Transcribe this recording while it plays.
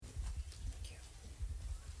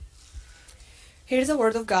Here's the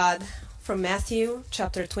word of God from Matthew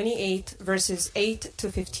chapter 28, verses 8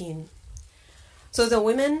 to 15. So the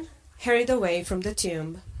women hurried away from the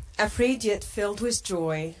tomb, afraid yet filled with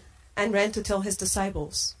joy, and ran to tell his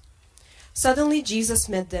disciples. Suddenly Jesus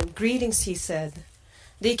met them. "Greetings," he said.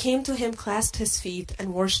 They came to him, clasped his feet,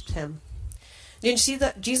 and worshipped him. Then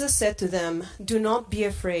Jesus said to them, "Do not be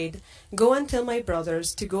afraid. Go and tell my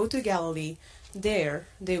brothers to go to Galilee. There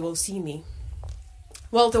they will see me."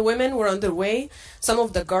 While the women were on their way, some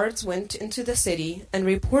of the guards went into the city and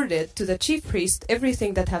reported to the chief priest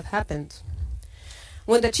everything that had happened.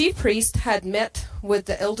 When the chief priest had met with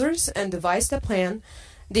the elders and devised a plan,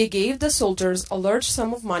 they gave the soldiers a large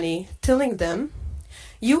sum of money, telling them,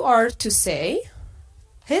 "You are to say,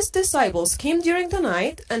 'His disciples came during the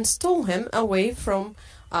night and stole him away from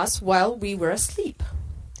us while we were asleep.'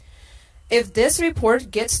 If this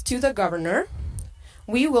report gets to the governor,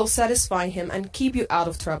 we will satisfy him and keep you out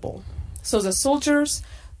of trouble." So the soldiers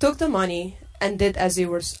took the money and did as they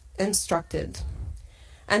were instructed.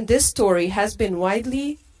 And this story has been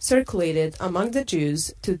widely circulated among the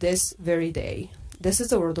Jews to this very day. This is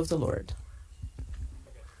the word of the Lord.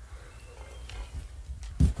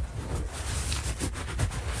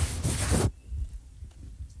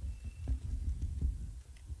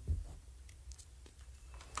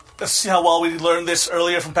 Let's see how well we learned this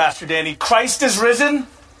earlier from Pastor Danny. Christ is risen.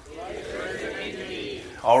 Christ is risen indeed.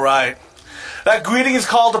 All right. That greeting is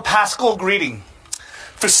called a Paschal greeting.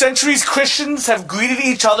 For centuries, Christians have greeted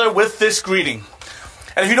each other with this greeting.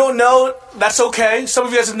 And if you don't know, that's okay. Some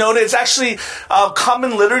of you guys have known it. It's actually a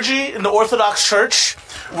common liturgy in the Orthodox Church,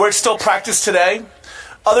 where it's still practiced today.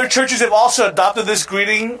 Other churches have also adopted this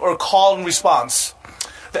greeting or call and response.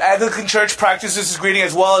 The Anglican Church practices this greeting,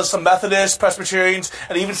 as well as some Methodists, Presbyterians,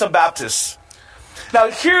 and even some Baptists. Now,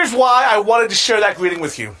 here's why I wanted to share that greeting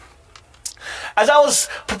with you. As I was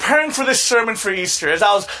preparing for this sermon for Easter, as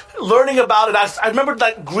I was learning about it, I remembered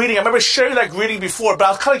that greeting. I remember sharing that greeting before, but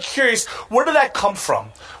I was kind of curious, where did that come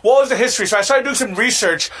from? What was the history? So I started doing some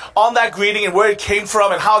research on that greeting and where it came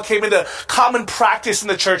from and how it came into common practice in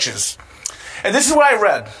the churches. And this is what I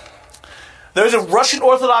read. There's a Russian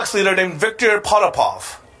Orthodox leader named Viktor Potapov,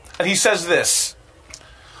 and he says this: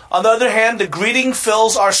 "On the other hand, the greeting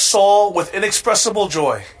fills our soul with inexpressible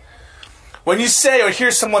joy. When you say or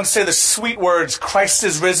hear someone say the sweet words, 'Christ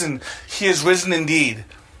is risen, he is risen indeed,'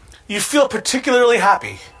 you feel particularly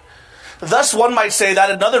happy. Thus, one might say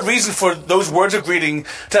that another reason for those words of greeting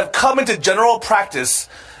to have come into general practice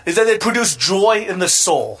is that they produce joy in the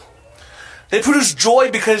soul. They produce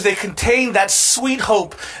joy because they contain that sweet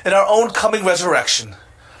hope in our own coming resurrection.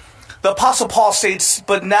 The Apostle Paul states,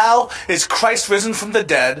 'But now is Christ risen from the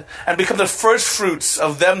dead and become the first fruits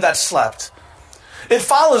of them that slept.' It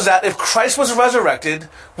follows that if Christ was resurrected,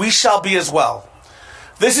 we shall be as well.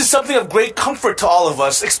 This is something of great comfort to all of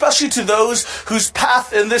us, especially to those whose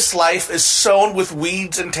path in this life is sown with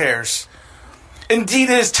weeds and tares. Indeed,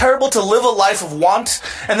 it is terrible to live a life of want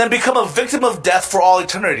and then become a victim of death for all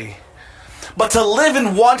eternity. But to live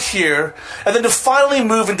in want here, and then to finally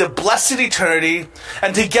move into blessed eternity,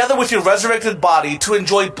 and together with your resurrected body to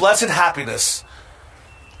enjoy blessed happiness.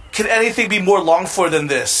 Can anything be more longed for than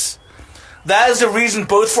this? That is the reason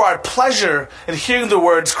both for our pleasure in hearing the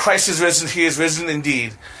words, 'Christ is risen, he is risen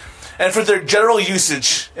indeed,' and for their general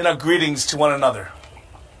usage in our greetings to one another."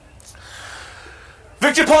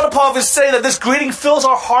 Viktor Potapov is saying that this greeting fills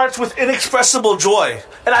our hearts with inexpressible joy.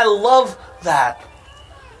 And I love that.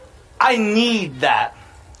 I need that.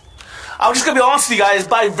 I'm just going to be honest with you guys.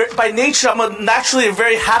 By nature, I'm naturally a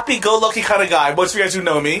very happy-go-lucky kind of guy. Most of you guys who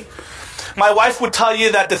know me. My wife would tell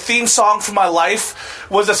you that the theme song for my life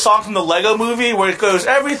was a song from the Lego movie where it goes,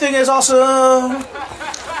 "Everything is awesome.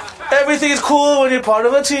 Everything is cool when you're part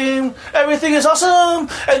of a team. Everything is awesome."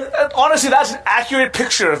 And honestly, that's an accurate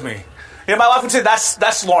picture of me. You know, my wife would say,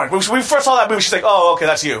 that's Lauren. When we first saw that movie, she's like, "Oh, okay,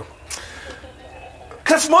 that's you."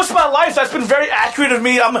 Because for most of my life, that's been very accurate of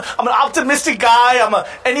me. I'm an optimistic guy. I'm an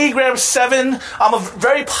Enneagram 7. I'm a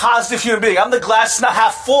very positive human being. I'm the glass not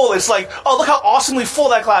half full. It's like, oh, look how awesomely full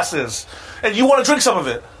that glass is. And you want to drink some of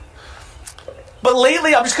it. But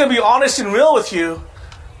lately, I'm just going to be honest and real with you.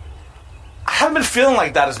 I haven't been feeling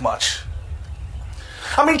like that as much.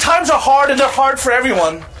 I mean, times are hard, and they're hard for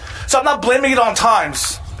everyone. So I'm not blaming it on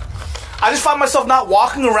times. I just find myself not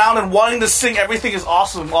walking around and wanting to sing "Everything is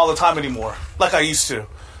Awesome" all the time anymore, like I used to.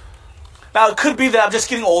 Now, it could be that I'm just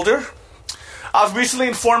getting older. I was recently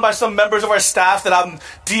informed by some members of our staff that I'm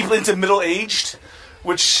deep into middle-aged,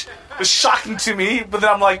 which is shocking to me, but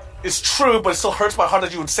then I'm like, it's true, but it still hurts my heart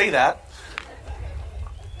that you would say that.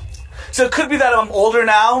 So it could be that I'm older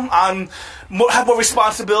now, have more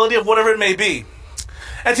responsibility of whatever it may be.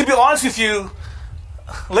 And to be honest with you,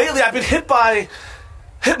 lately I've been hit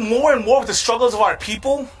more and more with the struggles of our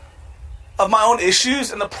people, of my own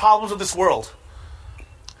issues, and the problems of this world.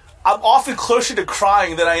 I'm often closer to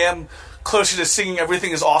crying than I am closer to singing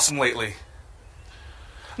everything is awesome lately.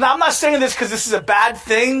 Now, I'm not saying this because this is a bad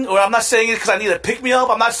thing, or I'm not saying it because I need a pick-me-up.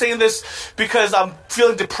 I'm not saying this because I'm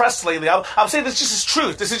feeling depressed lately. I'm saying this just as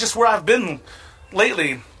truth. This is just where I've been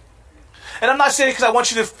lately. And I'm not saying it because I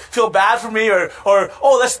want you to feel bad for me or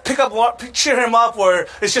oh, let's cheer him up, or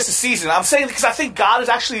it's just a season. I'm saying it because I think God is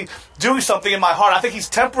actually doing something in my heart. I think he's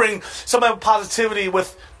tempering some of my positivity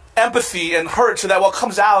with empathy and hurt so that what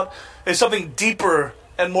comes out is something deeper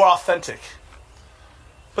and more authentic.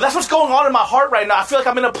 But that's what's going on in my heart right now. I feel like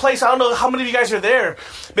I'm in a place, I don't know how many of you guys are there.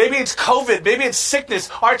 Maybe it's COVID, maybe it's sickness.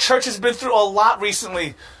 Our church has been through a lot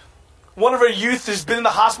recently. One of our youth has been in the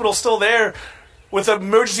hospital still there with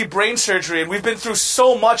emergency brain surgery, and we've been through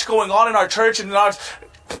so much going on in our church, and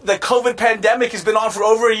the COVID pandemic has been on for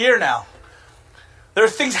over a year now. There are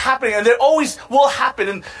things happening, and there always will happen,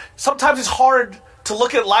 and sometimes it's hard to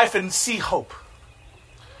look at life and see hope.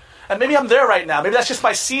 And maybe I'm there right now. Maybe that's just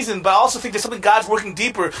my season, but I also think there's something God's working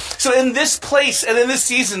deeper. So in this place and in this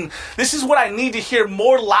season, this is what I need to hear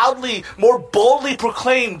more loudly, more boldly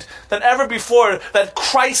proclaimed than ever before, that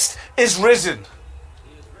Christ is risen.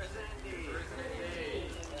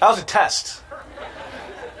 That was a test.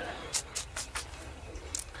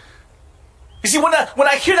 You see, when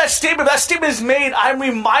I hear that statement is made, I'm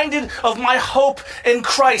reminded of my hope in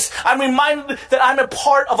Christ. I'm reminded that I'm a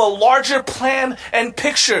part of a larger plan and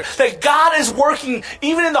picture. That God is working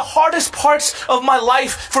even in the hardest parts of my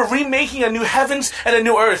life for remaking a new heavens and a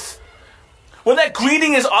new earth. When that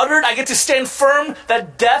greeting is uttered, I get to stand firm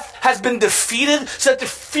that death has been defeated, so that the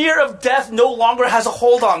fear of death no longer has a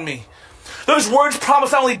hold on me. Those words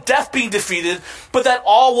promise not only death being defeated, but that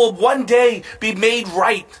all will one day be made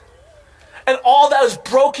right. And all that is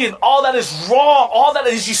broken, all that is wrong, all that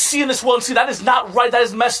is you see in this world, see that is not right, that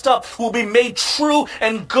is messed up, will be made true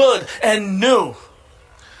and good and new.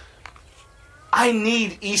 I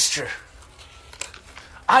need Easter.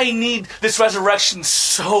 I need this resurrection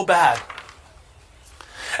so bad.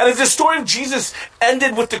 And if the story of Jesus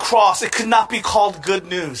ended with the cross, it could not be called good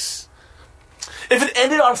news. If it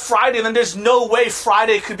ended on Friday, then there's no way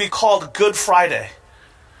Friday could be called Good Friday.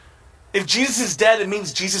 If Jesus is dead, it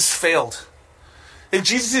means Jesus failed. If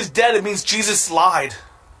Jesus is dead, it means Jesus lied.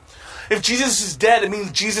 If Jesus is dead, it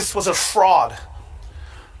means Jesus was a fraud.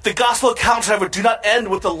 The gospel accounts, however, do not end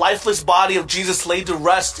with the lifeless body of Jesus laid to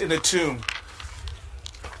rest in a tomb.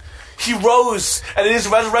 He rose, and it is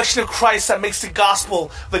the resurrection of Christ that makes the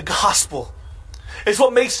gospel the gospel. It's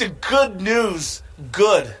what makes the good news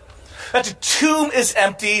good. That the tomb is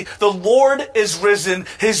empty, the Lord is risen,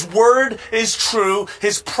 His word is true,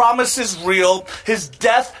 His promise is real, His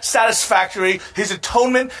death satisfactory, His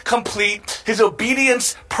atonement complete, His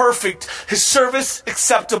obedience perfect, His service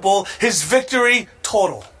acceptable, His victory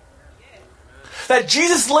total. That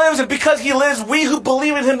Jesus lives, and because He lives, we who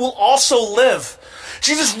believe in Him will also live.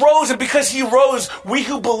 Jesus rose, and because He rose, we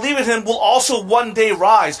who believe in Him will also one day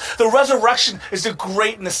rise. The resurrection is a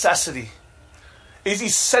great necessity. It is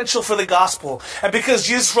essential for the gospel. And because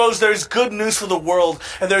Jesus rose, there is good news for the world,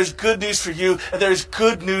 and there is good news for you, and there is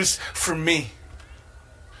good news for me.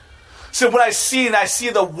 So when I see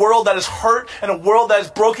the world that is hurt and a world that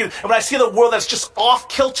is broken, and when I see the world that's just off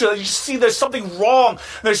kilter, you see there's something wrong,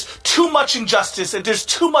 there's too much injustice, and there's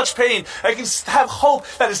too much pain, I can have hope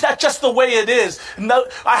that it's not just the way it is. No,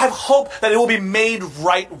 I have hope that it will be made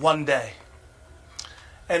right one day.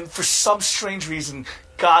 And for some strange reason,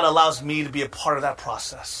 God allows me to be a part of that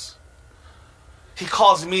process. He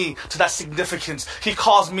calls me to that significance. He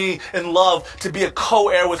calls me in love to be a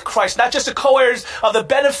co-heir with Christ. Not just a co-heirs of the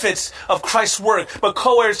benefits of Christ's work, but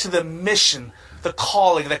co-heirs to the mission, the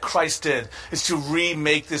calling that Christ did, is to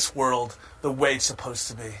remake this world the way it's supposed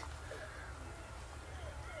to be.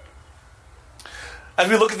 As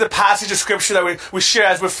we look at the passage of Scripture that we share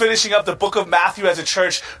as we're finishing up the book of Matthew as a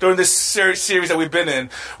church during this series that we've been in,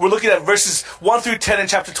 we're looking at verses 1 through 10 in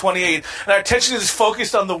chapter 28. And our attention is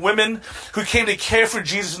focused on the women who came to care for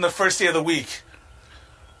Jesus on the first day of the week.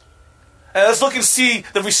 And let's look and see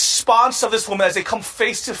the response of this woman as they come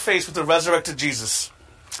face to face with the resurrected Jesus.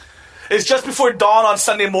 It's just before dawn on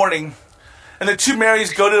Sunday morning, and the two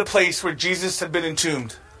Marys go to the place where Jesus had been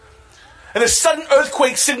entombed. And a sudden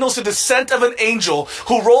earthquake signals the descent of an angel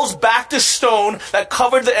who rolls back the stone that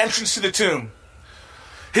covered the entrance to the tomb.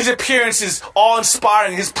 His appearance is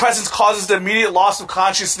awe-inspiring. His presence causes the immediate loss of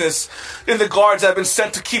consciousness in the guards that have been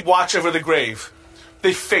sent to keep watch over the grave.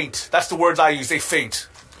 They faint. That's the words I use. They faint.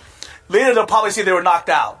 Later they'll probably say they were knocked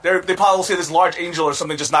out. They probably will say this large angel or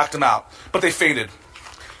something just knocked them out. But they fainted.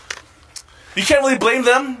 You can't really blame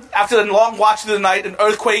them. After the long watch of the night, an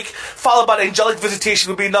earthquake followed by an angelic visitation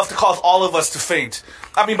would be enough to cause all of us to faint.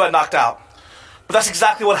 I mean by knocked out. But that's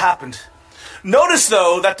exactly what happened. Notice,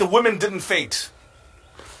 though, that the women didn't faint.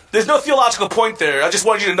 There's no theological point there. I just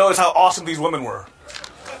wanted you to notice how awesome these women were.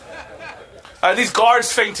 These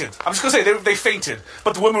guards fainted. I'm just going to say they fainted.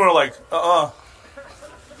 But the women were like,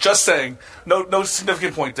 Just saying. No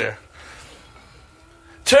significant point there.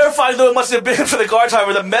 Terrifying though it must have been for the guards,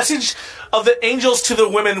 however, the message of the angels to the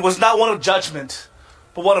women was not one of judgment,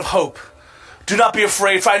 but one of hope. Do not be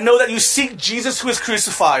afraid, for I know that you seek Jesus who is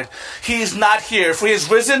crucified. He is not here, for he is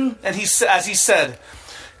risen, and as he said,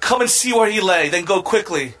 come and see where he lay, then go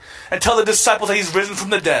quickly and tell the disciples that he's risen from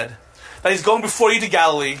the dead, that he's going before you to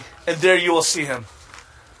Galilee, and there you will see him.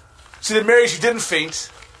 See, the Marys who didn't faint,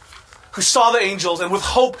 who saw the angels, and with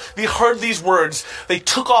hope they heard these words, they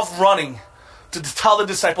took off running to tell the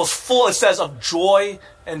disciples, full, it says, of joy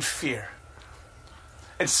and fear.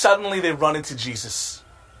 And suddenly they run into Jesus.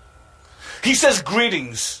 He says,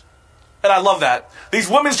 greetings. And I love that. These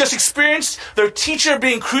women just experienced their teacher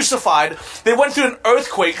being crucified. They went through an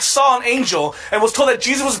earthquake, saw an angel, and was told that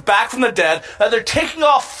Jesus was back from the dead, that they're taking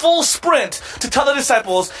off full sprint to tell the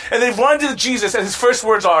disciples, and they run into Jesus, and his first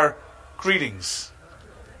words are, greetings.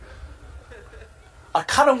 I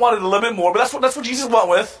kind of wanted a little bit more, but that's what Jesus went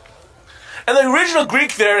with. And the original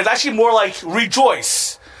Greek there is actually more like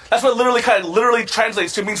rejoice. That's what literally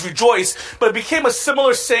translates to, means rejoice, but it became a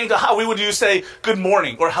similar saying to how we would use, say, good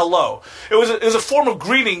morning or hello. It was a form of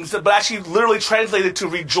greetings, but actually literally translated to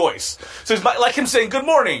rejoice. So it's like him saying good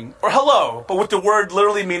morning or hello, but with the word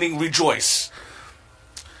literally meaning rejoice.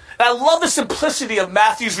 And I love the simplicity of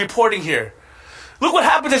Matthew's reporting here. Look what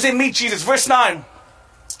happens as they meet Jesus. Verse 9,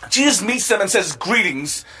 Jesus meets them and says,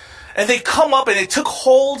 greetings. And they come up and they took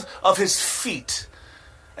hold of his feet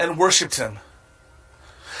and worshipped him.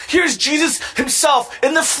 Here's Jesus himself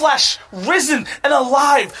in the flesh, risen and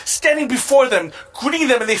alive, standing before them, greeting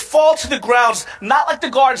them, and they fall to the ground, not like the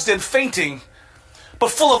guards did, fainting, but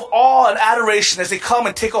full of awe and adoration as they come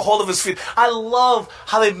and take a hold of his feet. I love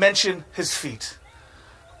how they mention his feet.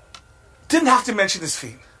 Didn't have to mention his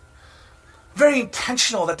feet. Very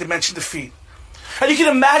intentional that they mentioned the feet. And you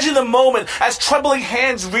can imagine the moment as trembling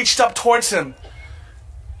hands reached up towards him.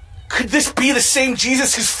 Could this be the same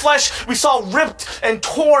Jesus whose flesh we saw ripped and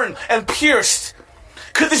torn and pierced?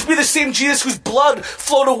 Could this be the same Jesus whose blood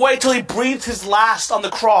flowed away till he breathed his last on the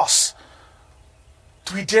cross?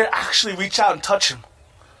 Do we dare actually reach out and touch him?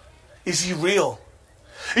 Is he real?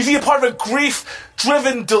 Is he a part of a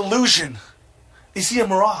grief-driven delusion? Is he a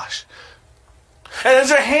mirage? And as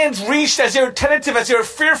their hands reached, as they were tentative, as they were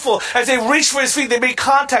fearful, as they reached for his feet, they made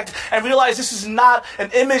contact and realized this is not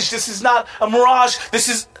an image, this is not a mirage, this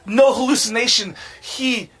is no hallucination.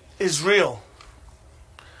 He is real.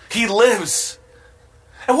 He lives.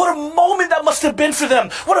 And what a moment that must have been for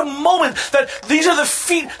them. What a moment that these are the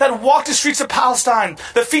feet that walked the streets of Palestine.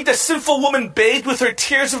 The feet that sinful woman bathed with her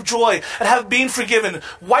tears of joy and have been forgiven,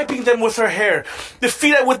 wiping them with her hair. The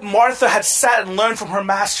feet that with Martha had sat and learned from her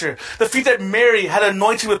master. The feet that Mary had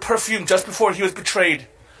anointed with perfume just before he was betrayed.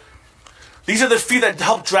 These are the feet that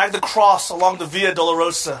helped drag the cross along the Via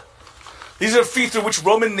Dolorosa. These are the feet through which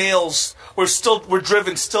Roman nails were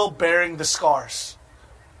driven, still bearing the scars.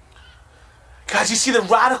 Guys, you see the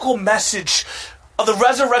radical message of the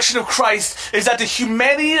resurrection of Christ is that the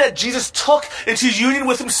humanity that Jesus took into union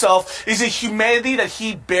with himself is a humanity that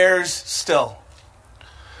he bears still.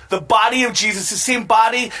 The body of Jesus, the same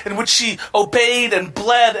body in which he obeyed and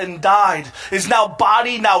bled and died, is now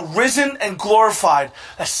body, now risen and glorified,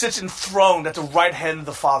 that sits enthroned at the right hand of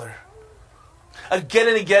the Father. Again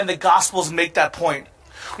and again, the Gospels make that point.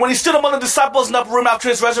 When he stood among the disciples in the upper room after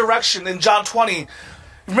his resurrection in John 20,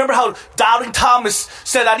 remember how doubting Thomas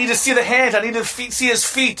said, I need to see the hands, I need to see his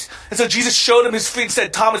feet. And so Jesus showed him his feet and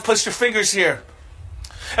said, Thomas, place your fingers here.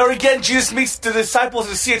 Or again, Jesus meets the disciples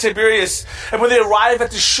in the Sea of Tiberias. And when they arrive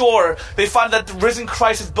at the shore, they find that the risen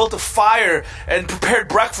Christ has built a fire and prepared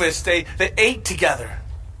breakfast. They ate together.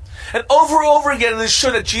 And over again, it is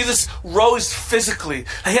shown that Jesus rose physically.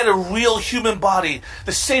 He had a real human body.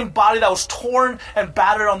 The same body that was torn and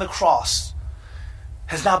battered on the cross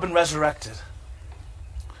has now been resurrected.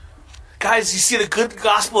 Guys, you see, the good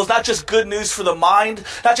gospel is not just good news for the mind,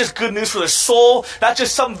 not just good news for the soul, not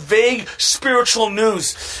just some vague spiritual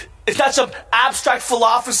news. It's not some abstract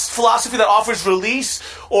philosophy that offers release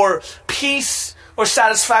or peace or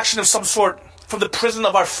satisfaction of some sort from the prison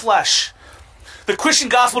of our flesh. The Christian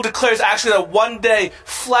gospel declares actually that one day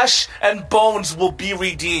flesh and bones will be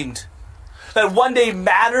redeemed. That one day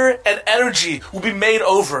matter and energy will be made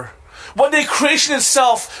over. One day creation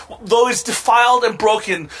itself, though it's defiled and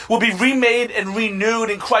broken, will be remade and renewed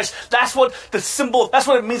in Christ. That's what the symbol, that's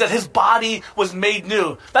what it means that his body was made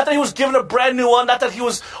new. Not that he was given a brand new one, not that he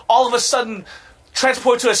was all of a sudden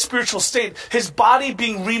transported to a spiritual state. His body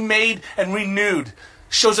being remade and renewed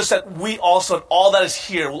shows us that we also, all that is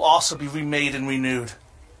here, will also be remade and renewed.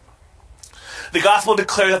 The gospel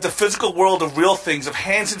declares that the physical world of real things, of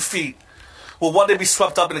hands and feet, will one day be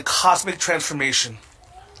swept up in a cosmic transformation.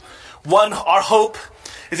 Our hope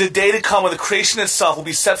is a day to come when the creation itself will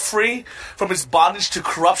be set free from its bondage to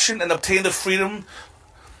corruption and obtain the freedom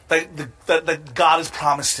that God has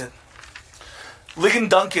promised it. Ligon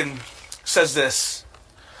Duncan says this: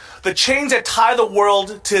 the chains that tie the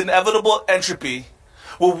world to inevitable entropy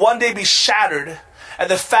will one day be shattered, and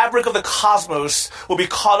the fabric of the cosmos will be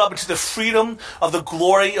caught up into the freedom of the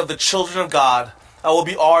glory of the children of God that will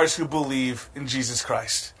be ours who believe in Jesus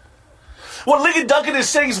Christ. What Ligon Duncan is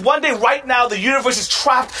saying is one day, right now, the universe is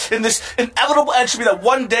trapped in this inevitable entropy that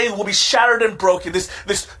one day will be shattered and broken.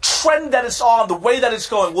 This trend that it's on, the way that it's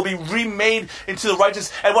going, will be remade into the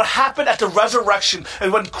righteous. And what happened at the resurrection,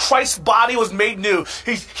 and when Christ's body was made new,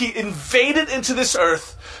 he invaded into this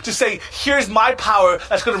earth to say, here's my power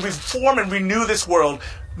that's going to reform and renew this world,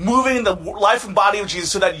 moving in the life and body of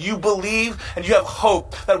Jesus so that you believe and you have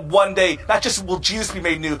hope that one day, not just will Jesus be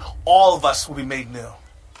made new, all of us will be made new.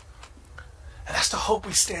 And that's the hope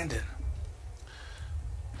we stand in.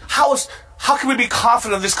 How can we be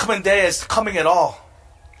confident of this coming day as coming at all?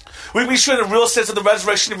 We can be sure the real sense of the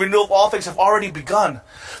resurrection and renewal of all things have already begun.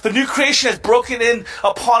 The new creation has broken in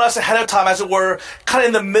upon us ahead of time, as it were, kind of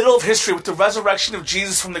in the middle of history with the resurrection of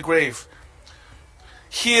Jesus from the grave.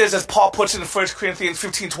 He is, as Paul puts it in 1 Corinthians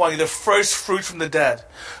 15:20, the first fruit from the dead,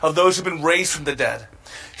 of those who have been raised from the dead.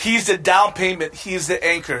 He's the down payment. He is the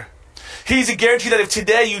anchor. He's a guarantee that if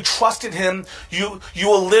today you trust in him, you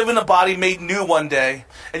will live in a body made new one day,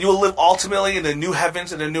 and you will live ultimately in the new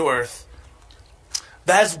heavens and the new earth.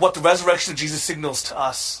 That is what the resurrection of Jesus signals to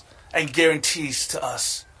us and guarantees to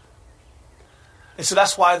us. And so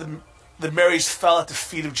that's why the Marys fell at the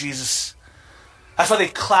feet of Jesus. That's why they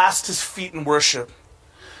clasped his feet in worship.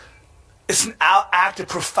 It's an act of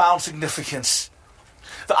profound significance.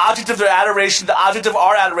 The object of their adoration, the object of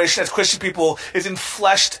our adoration as Christian people, is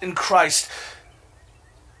enfleshed in Christ,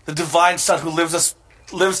 the divine Son who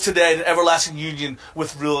lives today in an everlasting union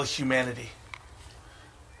with real humanity.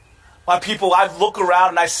 My people, I look around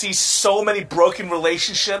and I see so many broken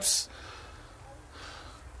relationships,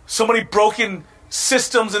 so many broken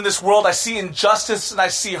systems in this world. I see injustice and I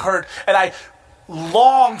see hurt, and I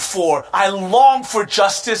long for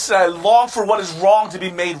justice, and I long for what is wrong to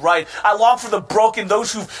be made right. I long for the broken,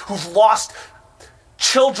 those who've lost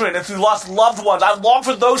children and who've lost loved ones. I long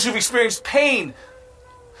for those who've experienced pain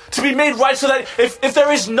to be made right, so that if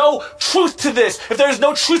there is no truth to this, if there is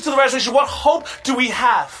no truth to the resurrection, what hope do we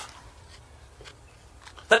have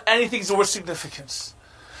that anything is worth significance?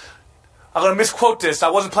 I'm going to misquote this. I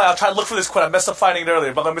wasn't planning. I'll try to look for this quote. I messed up finding it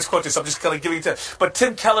earlier, but I'm going to misquote this. I'm just going to give it to. But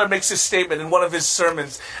Tim Keller makes this statement in one of his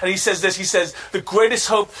sermons, and he says this. He says, the greatest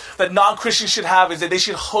hope that non-Christians should have is that they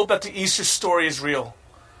should hope that the Easter story is real.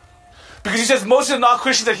 Because he says most of the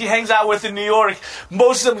non-Christians that he hangs out with in New York,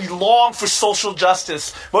 most of them long for social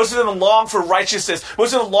justice. Most of them long for righteousness.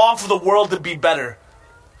 Most of them long for the world to be better.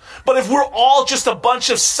 But if we're all just a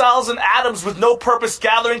bunch of cells and atoms with no purpose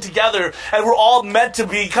gathering together, and we're all meant to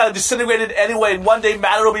be kind of disintegrated anyway, and one day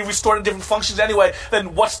matter will be restored in different functions anyway,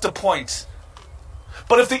 then what's the point?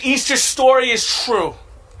 But if the Easter story is true,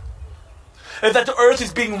 and that the earth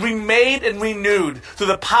is being remade and renewed through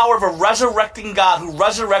the power of a resurrecting God who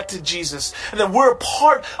resurrected Jesus, and that we're a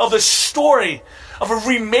part of the story of a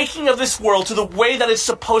remaking of this world to the way that it's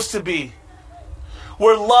supposed to be,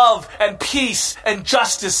 where love and peace and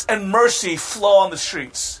justice and mercy flow on the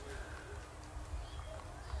streets,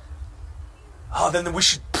 then we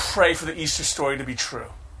should pray for the Easter story to be true.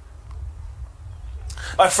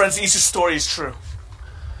 My friends, the Easter story is true.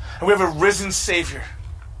 And we have a risen Savior.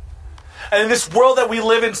 And in this world that we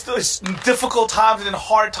live in difficult times and in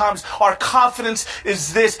hard times, our confidence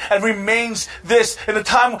is this and remains this. In a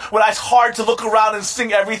time when it's hard to look around and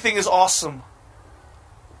think everything is awesome,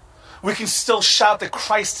 we can still shout that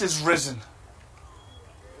Christ is risen.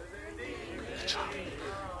 Good job.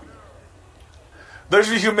 Those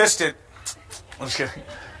of you who missed it, I'm just kidding.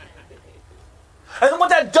 And then what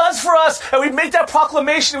that does for us, and we make that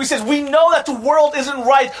proclamation, and we say, we know that the world isn't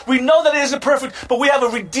right, we know that it isn't perfect, but we have a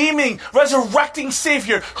redeeming, resurrecting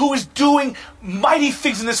Savior who is doing mighty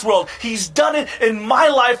things in this world. He's done it in my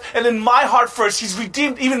life and in my heart first. He's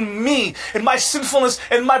redeemed even me in my sinfulness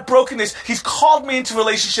and my brokenness. He's called me into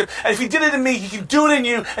relationship. And if he did it in me, he can do it in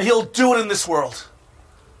you, and he'll do it in this world.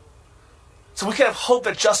 So we can have hope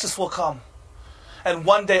that justice will come. And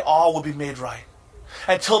one day all will be made right.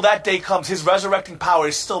 Until that day comes, his resurrecting power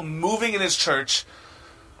is still moving in his church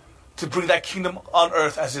to bring that kingdom on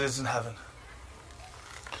earth as it is in heaven.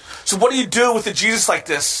 So what do you do with a Jesus like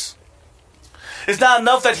this? It's not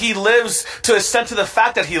enough that he lives to assent to the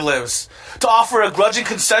fact that he lives, to offer a grudging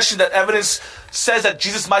concession that evidence says that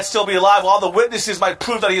Jesus might still be alive. All the witnesses might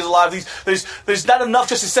prove that he's alive. There's not enough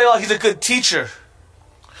just to say, oh, he's a good teacher.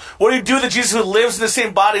 What do you do with the Jesus who lives in the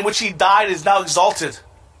same body in which he died and is now exalted?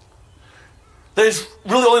 There's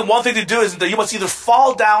really only one thing to do, is that you must either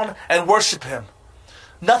fall down and worship him.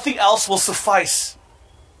 Nothing else will suffice.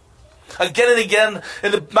 Again and again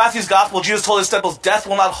in the Matthew's gospel, Jesus told his disciples, death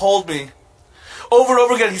will not hold me. Over and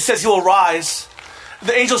over again, he says he will rise.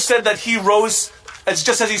 The angel said that he rose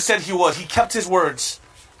just as he said he would. He kept his words.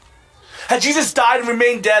 Had Jesus died and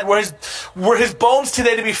remained dead, were his bones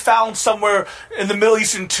today to be found somewhere in the Middle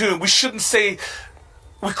Eastern tomb, we couldn't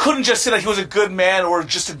just say that he was a good man or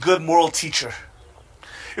just a good moral teacher.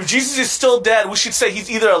 If Jesus is still dead, we should say he's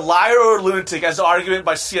either a liar or a lunatic, as the argument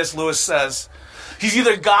by C.S. Lewis says. He's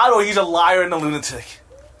either God or he's a liar and a lunatic.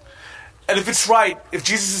 And if it's right, if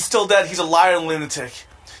Jesus is still dead, he's a liar and a lunatic.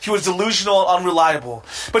 He was delusional and unreliable.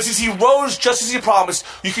 But since he rose just as he promised,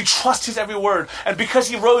 you can trust his every word. And because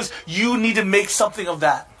he rose, you need to make something of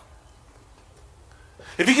that.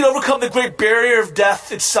 If he can overcome the great barrier of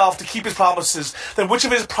death itself to keep his promises, then which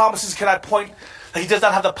of his promises can I point that he does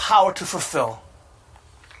not have the power to fulfill?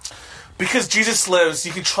 Because Jesus lives,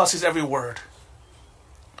 you can trust his every word.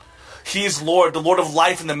 He is Lord, the Lord of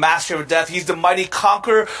life and the master of death. He's the mighty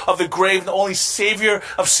conqueror of the grave, the only savior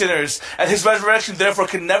of sinners. And his resurrection, therefore,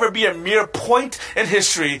 can never be a mere point in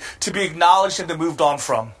history to be acknowledged and to be moved on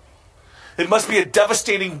from. It must be a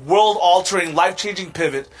devastating, world-altering, life-changing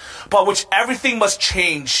pivot by which everything must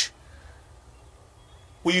change.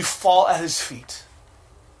 Will you fall at his feet?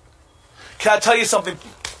 Can I tell you something?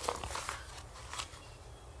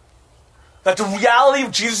 That the reality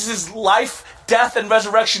of Jesus' life, death, and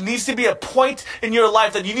resurrection needs to be a point in your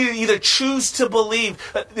life that you need to either choose to believe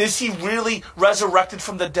that is he really resurrected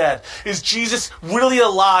from the dead? Is Jesus really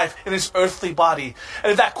alive in his earthly body?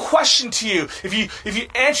 And if that question to you, if you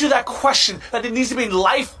answer that question, that it needs to be a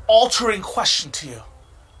life-altering question to you.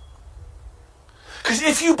 Because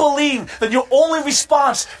if you believe, then your only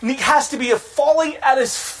response has to be a falling at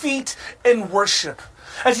his feet in worship.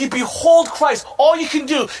 As you behold Christ, all you can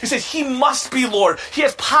do is say, he must be Lord. He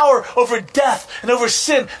has power over death and over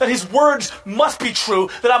sin, that his words must be true,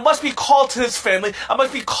 that I must be called to his family, I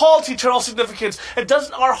must be called to eternal significance. And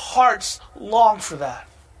doesn't our hearts long for that?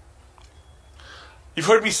 You've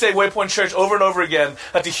heard me say, Waypoint Church, over and over again,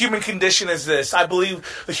 that the human condition is this. I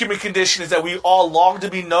believe the human condition is that we all long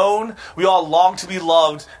to be known, we all long to be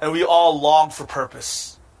loved, and we all long for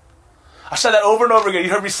purpose. I said that over and over again. You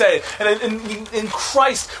heard me say it. And in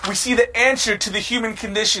Christ, we see the answer to the human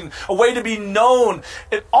condition, a way to be known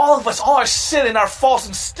in all of us, all our sin and our faults,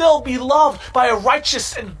 and still be loved by a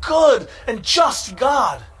righteous and good and just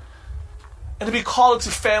God, and to be called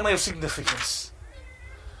into family of significance.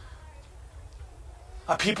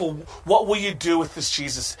 People, what will you do with this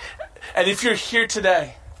Jesus? And if you're here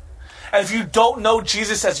today, and if you don't know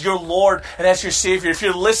Jesus as your Lord and as your Savior, if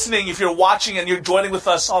you're listening, if you're watching and you're joining with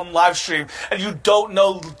us on live stream, and you don't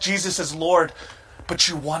know Jesus as Lord, but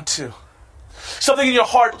you want to. Something in your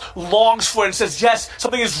heart longs for it and says, yes,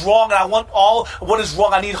 something is wrong and I want all what is wrong.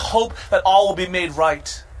 I need hope that all will be made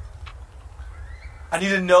right. I need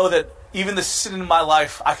to know that even the sin in my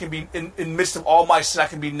life, I can be, in the midst of all my sin, I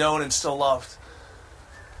can be known and still loved.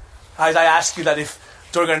 As I ask you that if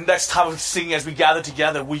during our next time of singing, as we gather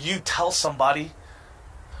together, will you tell somebody?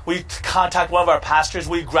 Will you contact one of our pastors?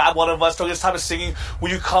 Will you grab one of us during this time of singing? Will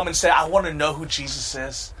you come and say, I want to know who Jesus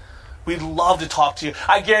is? We'd love to talk to you.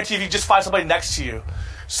 I guarantee if you just find somebody next to you,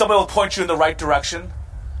 somebody will point you in the right direction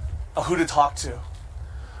of who to talk to.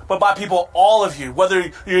 But my people, all of you,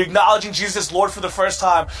 whether you're acknowledging Jesus as Lord for the first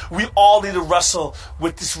time, we all need to wrestle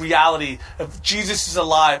with this reality. If Jesus is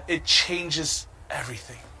alive, it changes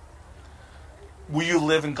everything. Will you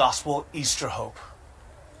live in gospel Easter hope?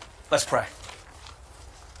 Let's pray.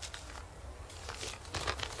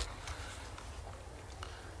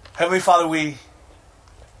 Heavenly Father,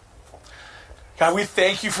 God, we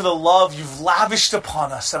thank you for the love you've lavished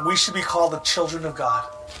upon us, that we should be called the children of God.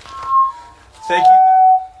 Thank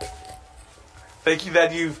you. Thank you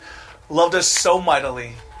that you've loved us so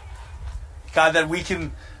mightily. God, that we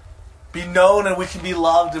can be known and we can be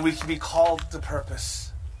loved and we can be called to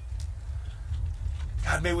purpose.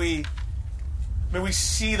 God, may we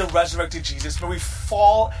see the resurrected Jesus. May we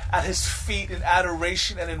fall at his feet in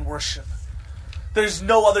adoration and in worship. There's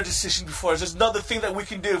no other decision before us. There's no other thing that we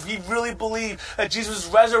can do. If we really believe that Jesus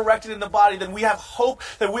was resurrected in the body, then we have hope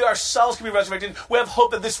that we ourselves can be resurrected. We have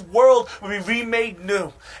hope that this world will be remade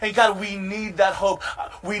new. And God, we need that hope.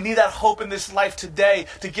 We need that hope in this life today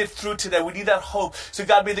to get through today. We need that hope. So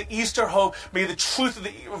God, may the Easter hope, may the truth of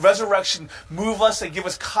the resurrection move us and give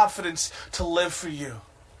us confidence to live for you.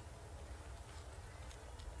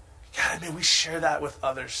 God, may we share that with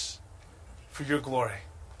others for your glory.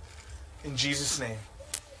 In Jesus' name,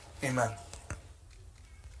 amen.